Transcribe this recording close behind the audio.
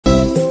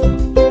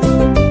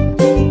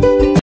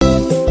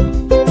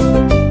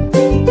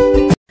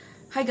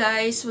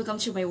Hi guys!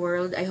 Welcome to my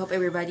world. I hope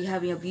everybody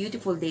having a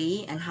beautiful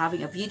day and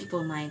having a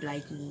beautiful mind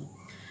like me.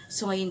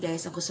 So ngayon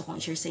guys, ang gusto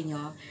kong i-share sa inyo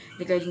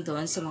regarding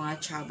doon sa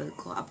mga travel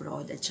ko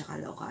abroad at saka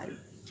local.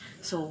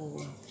 So,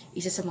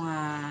 isa sa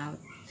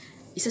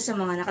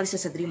mga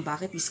nakalista sa dream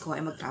bucket list ko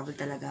ay mag-travel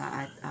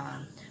talaga at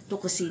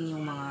tukusin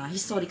yung mga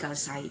historical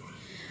site.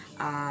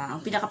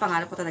 Ang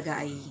pinakapangarap ko talaga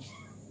ay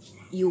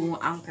yung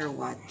Angkor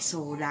Wat.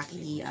 So,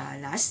 luckily,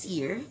 last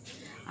year,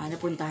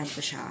 napuntahan ko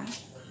siya.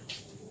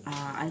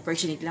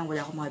 Unfortunately lang,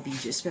 wala akong mga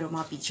videos, pero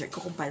mga picture,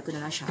 kukumpile ko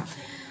na lang siya.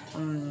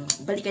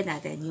 Balikan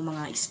natin yung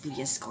mga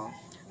experience ko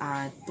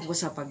tungkol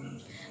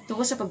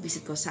sa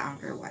pag-visit ko sa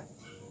Angkor Wat.